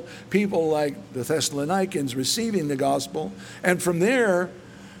gospel, people like the Thessalonians receiving the gospel, and from there,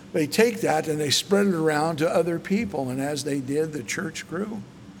 they take that and they spread it around to other people, and as they did, the church grew.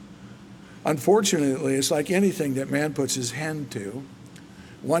 Unfortunately, it's like anything that man puts his hand to.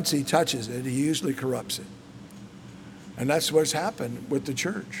 Once he touches it, he usually corrupts it. And that's what's happened with the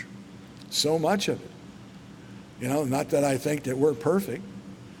church. So much of it. Not that I think that we're perfect,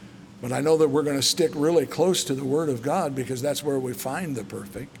 but I know that we're going to stick really close to the Word of God because that's where we find the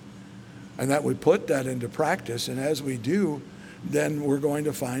perfect, and that we put that into practice. And as we do, then we're going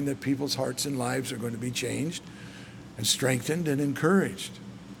to find that people's hearts and lives are going to be changed and strengthened and encouraged.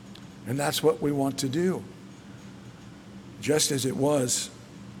 And that's what we want to do, just as it was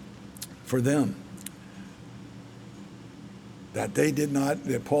for them. That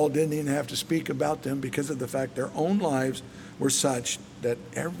Paul didn't even have to speak about them because of the fact their own lives were such that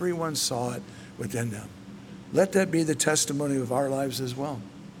everyone saw it within them. Let that be the testimony of our lives as well.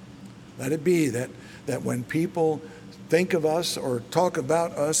 Let it be that when people think of us or talk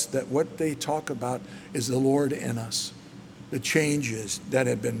about us, that what they talk about is the Lord in us, the changes that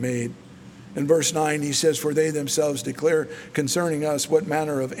have been made. In verse 9, he says, "For they themselves declare concerning us what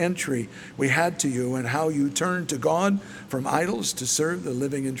manner of entry we had to you and how you turned to God from idols to serve the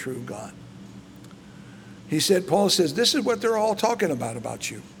living and true God." Paul says, this is what they're all talking about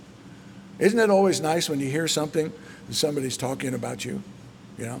you. Isn't it always nice when you hear something and somebody's talking about you?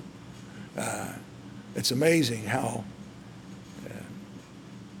 It's amazing how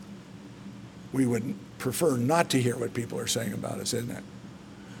we would prefer not to hear what people are saying about us, isn't it?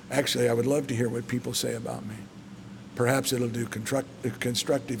 Actually, I would love to hear what people say about me. Perhaps it'll do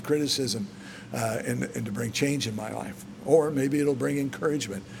constructive criticism and to bring change in my life. Or maybe it'll bring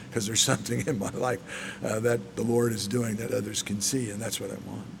encouragement because there's something in my life that the Lord is doing that others can see, and that's what I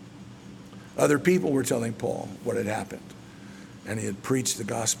want. Other people were telling Paul what had happened, and he had preached the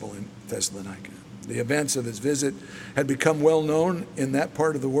gospel in Thessalonica. The events of his visit had become well known in that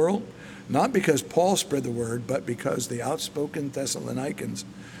part of the world, not because Paul spread the word, but because the outspoken Thessalonians,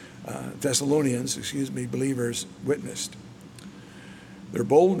 believers witnessed. Their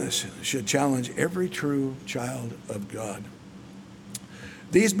boldness should challenge every true child of God.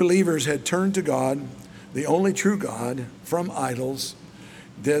 These believers had turned to God, the only true God, from idols.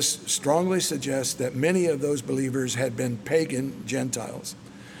 This strongly suggests that many of those believers had been pagan Gentiles.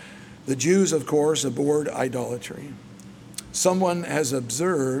 The Jews, of course, abhorred idolatry. Someone has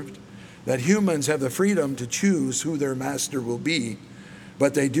observed that humans have the freedom to choose who their master will be,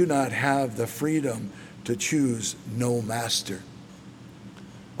 but they do not have the freedom to choose no master.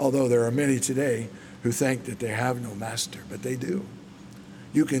 Although there are many today who think that they have no master, but they do.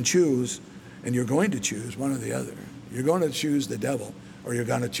 You can choose, and you're going to choose one or the other. You're going to choose the devil, or you're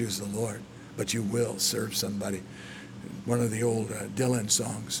going to choose the Lord, but you will serve somebody. One of the old Dylan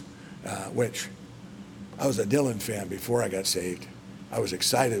songs, which I was a Dylan fan before I got saved. I was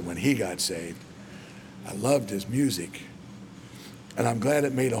excited when he got saved. I loved his music. And I'm glad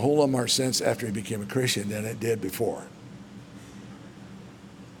it made a whole lot more sense after he became a Christian than it did before.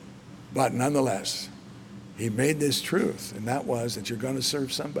 But nonetheless, He made this truth, and that was that you're going to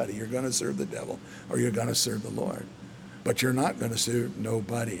serve somebody. You're going to serve the devil, or you're going to serve the Lord. But you're not going to serve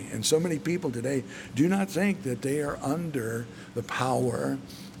nobody. And so many people today do not think that they are under the power,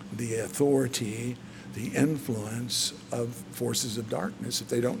 the authority, the influence of forces of darkness if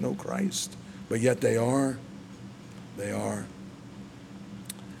they don't know Christ. But yet they are. They are.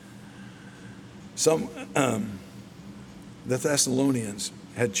 The Thessalonians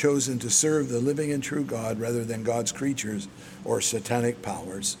had chosen to serve the living and true God rather than God's creatures or satanic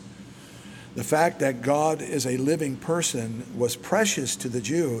powers. The fact that God is a living person was precious to the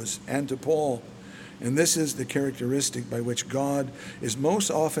Jews and to Paul, and this is the characteristic by which God is most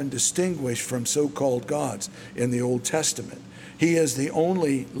often distinguished from so-called gods in the Old Testament. He is the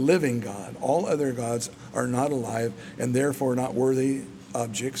only living God. All other gods are not alive and therefore not worthy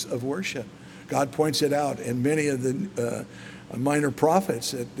objects of worship. God points it out in many of the minor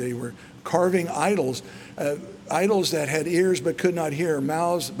prophets that they were carving idols, idols that had ears but could not hear,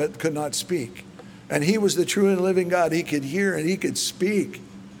 mouths but could not speak. And he was the true and living God. He could hear and he could speak.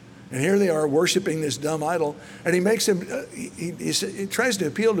 And here they are worshiping this dumb idol. And he makes him, he tries to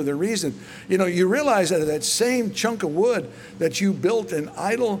appeal to their reason. You know, you realize that that same chunk of wood that you built an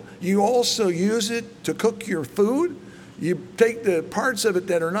idol, you also use it to cook your food. You take the parts of it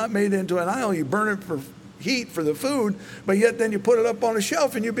that are not made into an idol, you burn it for heat for the food, but yet then you put it up on a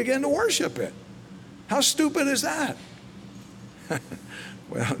shelf and you begin to worship it. How stupid is that?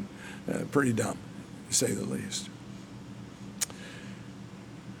 Well, pretty dumb, to say the least.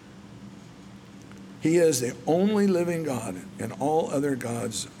 He is the only living God, and all other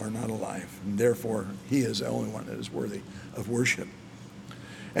gods are not alive. And therefore, he is the only one that is worthy of worship.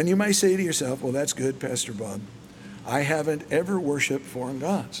 And you might say to yourself, well, that's good, Pastor Bob. I haven't ever worshiped foreign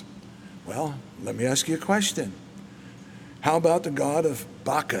gods. Well, let me ask you a question. How about the god of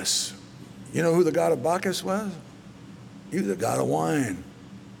Bacchus? You know who the god of Bacchus was? He was the god of wine,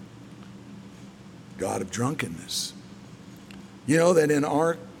 god of drunkenness. You know that in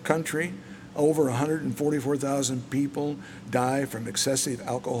our country, over 144,000 people die from excessive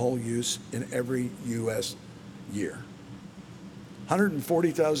alcohol use in every U.S. year.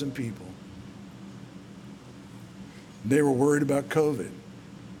 140,000 people. They were worried about COVID,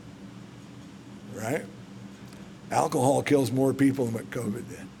 right? Alcohol kills more people than what COVID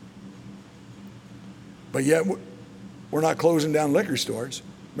did. But yet, we're not closing down liquor stores.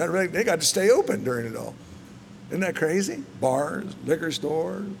 Matter of fact, they got to stay open during it all. Isn't that crazy? Bars, liquor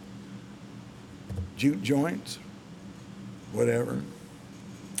stores, juke joints, whatever.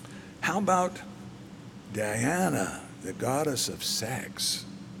 How about Diana, the goddess of sex?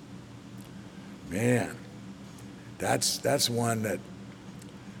 Man, that's one that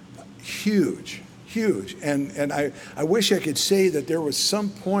huge. And I wish I could say that there was some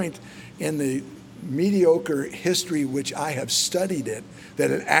point in the mediocre history which I have studied it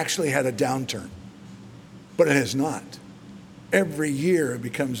that it actually had a downturn. But it has not. Every year it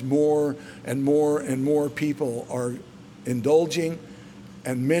becomes more and more and more people are indulging,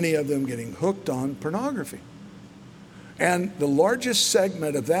 and many of them getting hooked on pornography. And the largest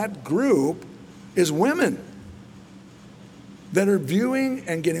segment of that group is women that are viewing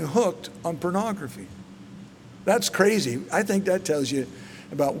and getting hooked on pornography. That's crazy. I think that tells you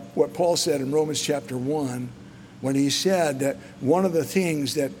about what Paul said in Romans chapter 1, when he said that one of the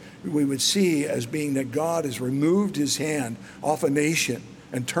things that we would see as being that God has removed his hand off a nation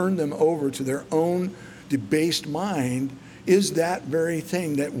and turned them over to their own debased mind is that very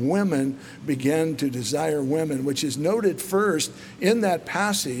thing, that women begin to desire women, which is noted first in that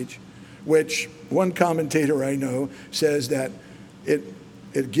passage, which one commentator I know says that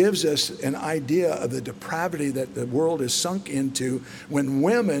it gives us an idea of the depravity that the world is sunk into when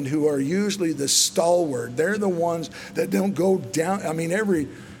women, who are usually the stalwart, they're the ones that don't go down. I mean,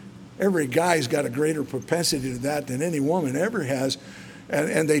 every guy's got a greater propensity to that than any woman ever has,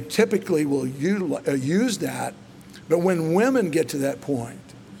 and they typically will use that. But when women get to that point,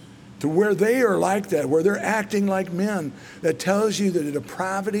 to where they are like that, where they're acting like men, that tells you that the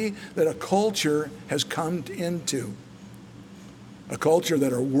depravity that a culture has come into, a culture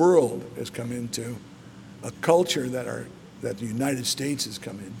that our world has come into, a culture that the United States has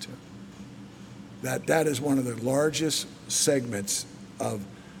come into. That is one of the largest segments of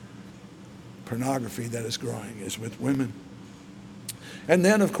pornography that is growing, is with women. And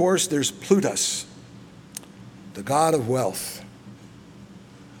then, of course, there's Plutus, the god of wealth.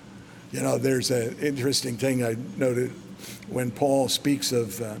 You know, there's an interesting thing I noted when Paul speaks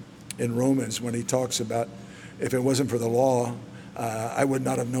of in Romans, when he talks about, if it wasn't for the law, I would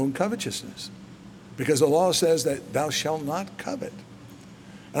not have known covetousness, because the law says that thou shalt not covet.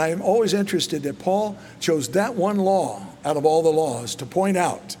 And I am always interested that Paul chose that one law out of all the laws to point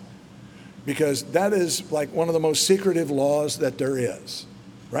out, because that is like one of the most secretive laws that there is,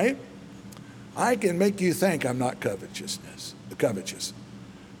 right? I can make you think I'm not covetous,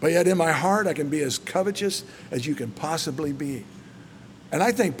 but yet in my heart I can be as covetous as you can possibly be. And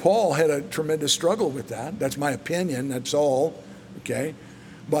I think Paul had a tremendous struggle with that. That's my opinion, that's all, okay?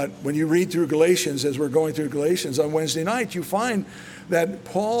 But when you read through Galatians, as we're going through Galatians on Wednesday night, you find that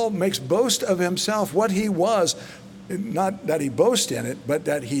Paul makes boast of himself, what he was. Not that he boasts in it, but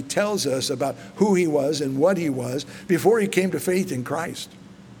that he tells us about who he was and what he was before he came to faith in Christ.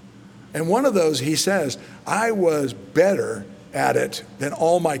 And one of those, he says, I was better at it than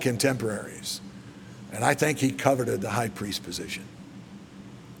all my contemporaries. And I think he coveted the high priest position.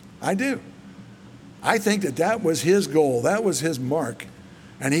 I do. I think that that was his goal. That was his mark.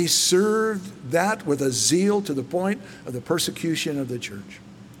 And he served that with a zeal to the point of the persecution of the church.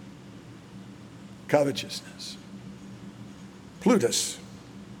 Covetousness. Plutus,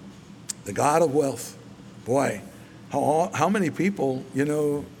 the god of wealth. Boy, how many people,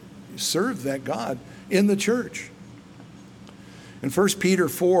 serve that god in the church? In 1 Peter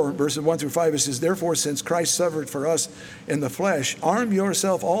 4, verses 1 through 5, it says, therefore, since Christ suffered for us in the flesh, arm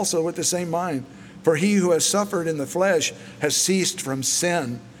yourself also with the same mind. For he who has suffered in the flesh has ceased from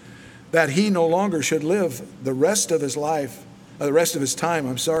sin, that he no longer should live the rest of his time,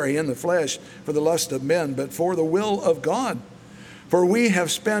 in the flesh for the lust of men, but for the will of God. For we have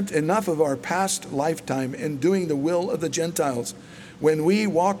spent enough of our past lifetime in doing the will of the Gentiles, when we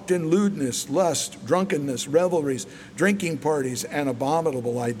walked in lewdness, lust, drunkenness, revelries, drinking parties, and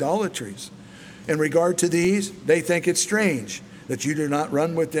abominable idolatries. In regard to these, they think it strange that you do not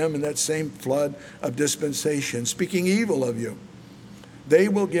run with them in that same flood of dispensation, speaking evil of you. They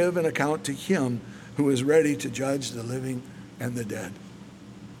will give an account to him who is ready to judge the living and the dead.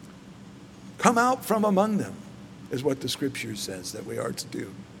 Come out from among them, is what the scripture says that we are to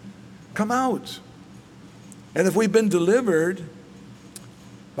do. Come out. And if we've been delivered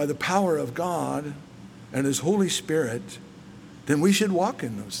by the power of God and his Holy Spirit, then we should walk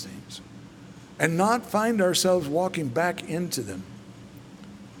in those things and not find ourselves walking back into them.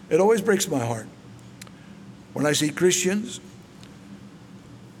 It always breaks my heart when I see Christians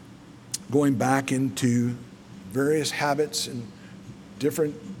going back into various habits and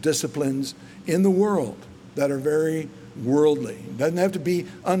different disciplines in the world that are very worldly. It doesn't have to be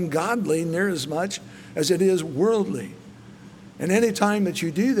ungodly near as much as it is worldly. And any time that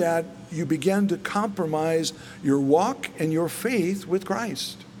you do that, you begin to compromise your walk and your faith with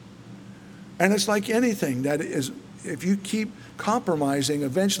Christ. And it's like anything that is, if you keep compromising,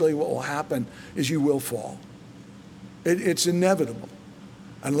 eventually what will happen is you will fall. It's inevitable.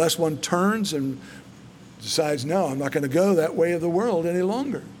 Unless one turns and decides, no, I'm not going to go that way of the world any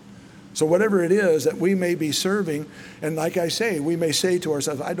longer. So whatever it is that we may be serving, and like I say, we may say to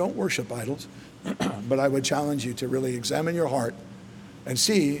ourselves, I don't worship idols, but I would challenge you to really examine your heart and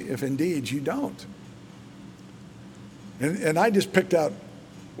see if indeed you don't. And I just picked out,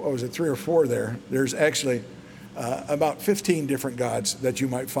 3 or 4 there. There's actually about 15 different gods that you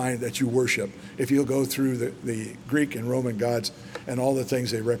might find that you worship if you'll go through the Greek and Roman gods and all the things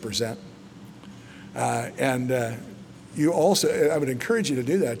they represent. You also, I would encourage you to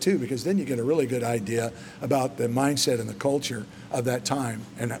do that too, because then you get a really good idea about the mindset and the culture of that time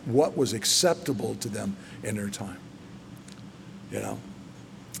and what was acceptable to them in their time.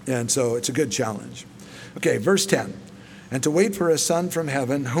 And so it's a good challenge. Okay, verse 10. And to wait for a son from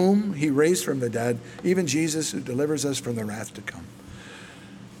heaven, whom he raised from the dead, even Jesus, who delivers us from the wrath to come.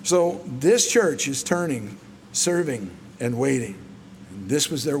 So this church is turning, serving, and waiting. And this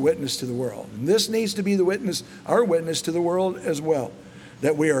was their witness to the world. And this needs to be the witness, our witness to the world as well,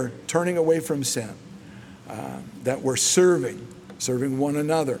 that we are turning away from sin, that we're serving one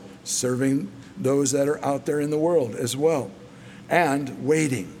another, serving those that are out there in the world as well, and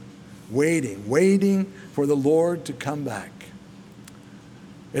waiting for the Lord to come back.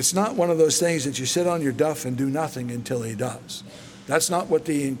 It's not one of those things that you sit on your duff and do nothing until he does. That's not what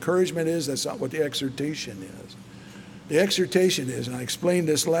the encouragement is. That's not what the exhortation is. The exhortation is, and I explained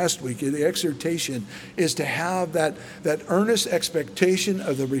this last week, the exhortation is to have that earnest expectation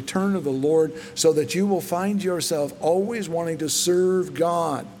of the return of the Lord so that you will find yourself always wanting to serve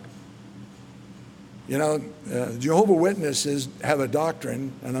God. Jehovah's Witnesses have a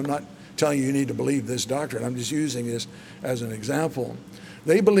doctrine, and I'm not telling you need to believe this doctrine. I'm just using this as an example.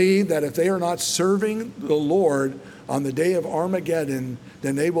 They believe that if they are not serving the Lord on the day of Armageddon,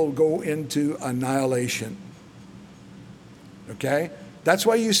 then they will go into annihilation. Okay? That's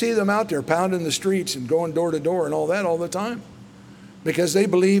why you see them out there pounding the streets and going door to door and all that all the time. because they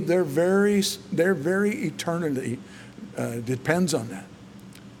believe their very eternity depends on that.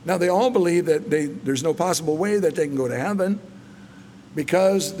 Now, they all believe that there's no possible way that they can go to heaven,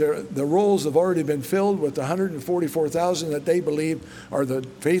 because the roles have already been filled with the 144,000 that they believe are the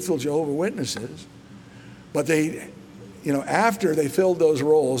faithful Jehovah's Witnesses. But after they filled those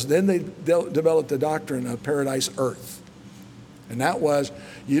roles, then they developed the doctrine of paradise earth. And that was,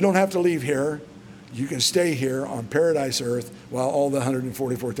 you don't have to leave here. You can stay here on paradise earth while all the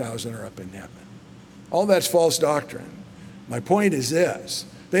 144,000 are up in heaven. All that's false doctrine. My point is this: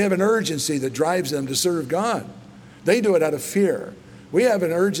 they have an urgency that drives them to serve God. They do it out of fear. We have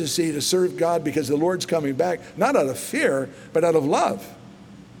an urgency to serve God because the Lord's coming back, not out of fear, but out of love.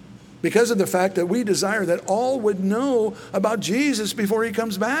 Because of the fact that we desire that all would know about Jesus before he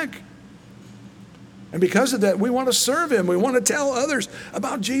comes back. And because of that, we want to serve him. We want to tell others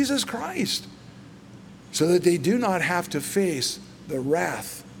about Jesus Christ, so that they do not have to face the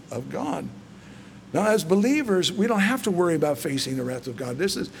wrath of God. Now, as believers, we don't have to worry about facing the wrath of God.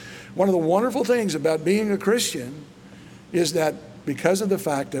 This is one of the wonderful things about being a Christian, is that because of the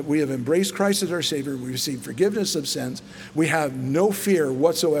fact that we have embraced Christ as our Savior, we receive forgiveness of sins, we have no fear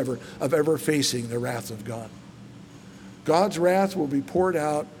whatsoever of ever facing the wrath of God. God's wrath will be poured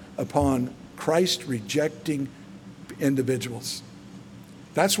out upon Christ-rejecting individuals.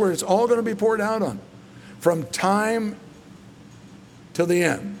 That's where it's all going to be poured out on. From time till the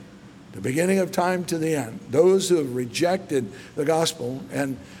end, the beginning of time to the end, those who have rejected the gospel,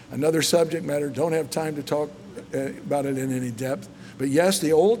 and another subject matter, don't have time to talk about it in any depth. But yes,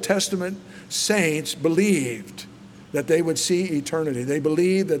 the Old Testament saints believed that they would see eternity. They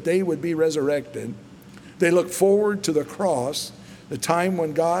believed that they would be resurrected. They looked forward to the cross, the time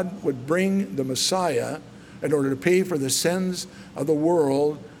when God would bring the Messiah in order to pay for the sins of the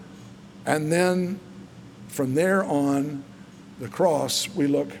world. And then from there on, the cross, we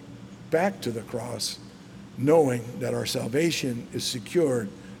look back to the cross, knowing that our salvation is secured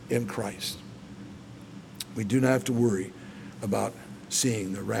in Christ. We do not have to worry about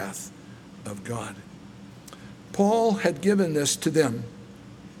seeing the wrath of God. Paul had given this to them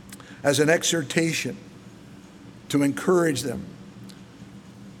as an exhortation to encourage them.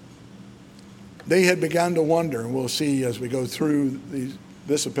 They had begun to wonder, and we'll see as we go through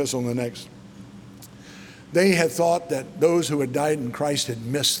this epistle and the next. They had thought that those who had died in Christ had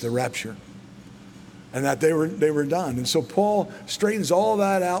missed the rapture, and that they were done. And so Paul straightens all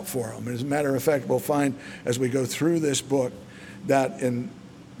that out for them. As a matter of fact, we'll find as we go through this book that in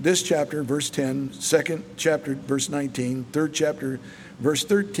this chapter, verse 10, second chapter, verse 19, third chapter, verse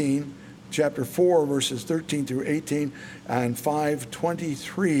 13, chapter 4, verses 13 through 18, and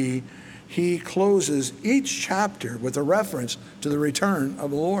 5:23, he closes each chapter with a reference to the return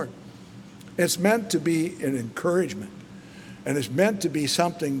of the Lord. It's meant to be an encouragement, and it's meant to be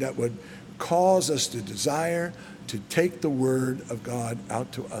something that would cause us to desire to take the word of God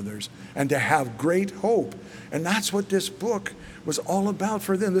out to others and to have great hope. And that's what this book was all about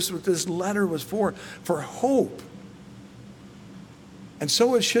for them. This is what this letter was for hope. And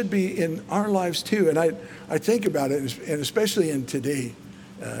so it should be in our lives too. And I think about it, and especially in today,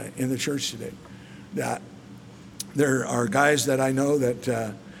 in the church today, that there are guys that I know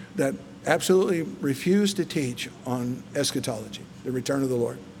that absolutely refuse to teach on eschatology, the return of the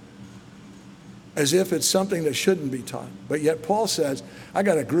Lord, as if it's something that shouldn't be taught. But yet Paul says, I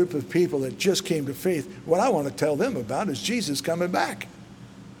got a group of people that just came to faith. What I want to tell them about is Jesus coming back.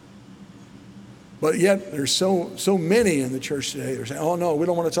 But yet there's so many in the church today that are saying, oh no, we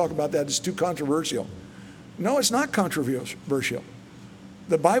don't want to talk about that. It's too controversial. No, it's not controversial.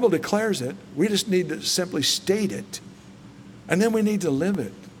 The Bible declares it. We just need to simply state it. And then we need to live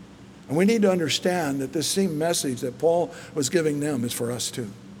it. And we need to understand that this same message that Paul was giving them is for us too.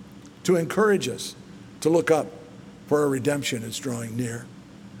 To encourage us to look up, for our redemption is drawing near.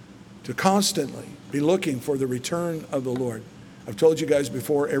 To constantly be looking for the return of the Lord. I've told you guys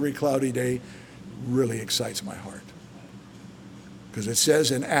before, every cloudy day really excites my heart. Because it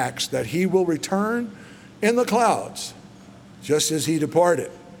says in Acts that he will return in the clouds, just as he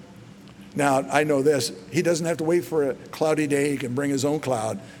departed. Now, I know this, he doesn't have to wait for a cloudy day. He can bring his own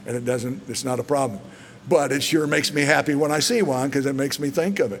cloud, and it's not a problem. But it sure makes me happy when I see one, because it makes me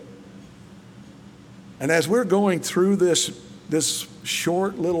think of it. And as we're going through this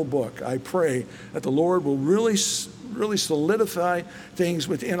short little book, I pray that the Lord will really solidify things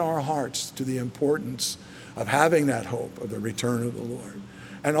within our hearts to the importance of having that hope of the return of the Lord.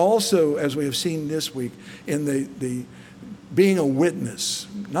 And also, as we have seen this week, in the being a witness,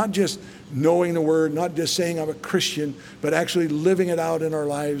 not just knowing the word, not just saying I'm a Christian, but actually living it out in our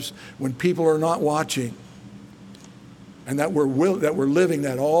lives when people are not watching. And that we're living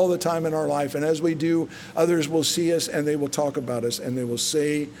that all the time in our life. And as we do, others will see us and they will talk about us and they will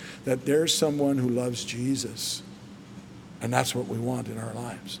say that there's someone who loves Jesus. And that's what we want in our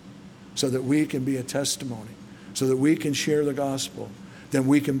lives. So that we can be a testimony. So that we can share the gospel. Then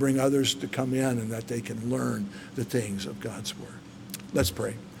we can bring others to come in and that they can learn the things of God's word. Let's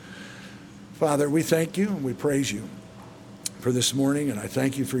pray. Father, we thank you and we praise you for this morning. And I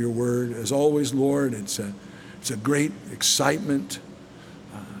thank you for your word. As always, Lord, it's a great excitement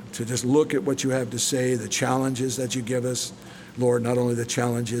to just look at what you have to say, the challenges that you give us. Lord, not only the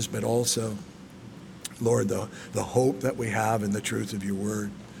challenges, but also, Lord, the hope that we have in the truth of your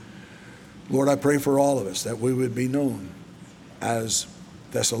word. Lord, I pray for all of us that we would be known as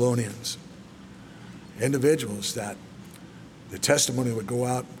Thessalonians, individuals that the testimony would go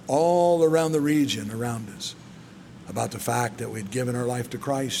out all around the region around us about the fact that we'd given our life to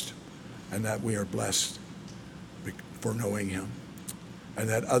Christ and that we are blessed for knowing him, and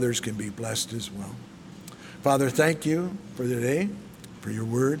that others can be blessed as well. Father, thank you for today, for your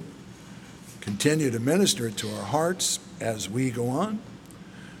word. Continue to minister it to our hearts as we go on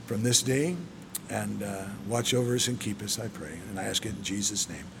from this day, and watch over us and keep us, I pray. And I ask it in Jesus'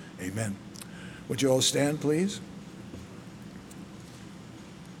 name. Amen. Would you all stand, please?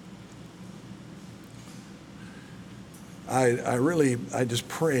 I just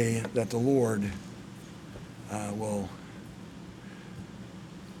pray that the Lord will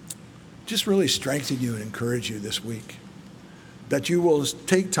just really strengthen you and encourage you this week. That you will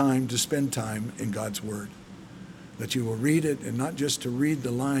take time to spend time in God's word. That you will read it, and not just to read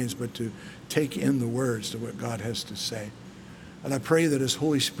the lines, but to take in the words to what God has to say. And I pray that his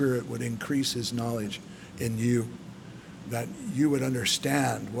Holy Spirit would increase his knowledge in you. That you would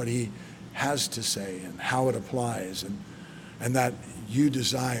understand what he has to say and how it applies. And that you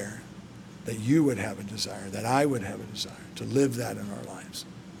desire, that you would have a desire, that I would have a desire to live that in our lives.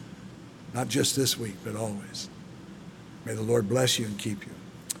 Not just this week, but always. May the Lord bless you and keep you.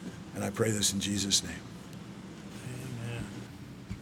 And I pray this in Jesus' name.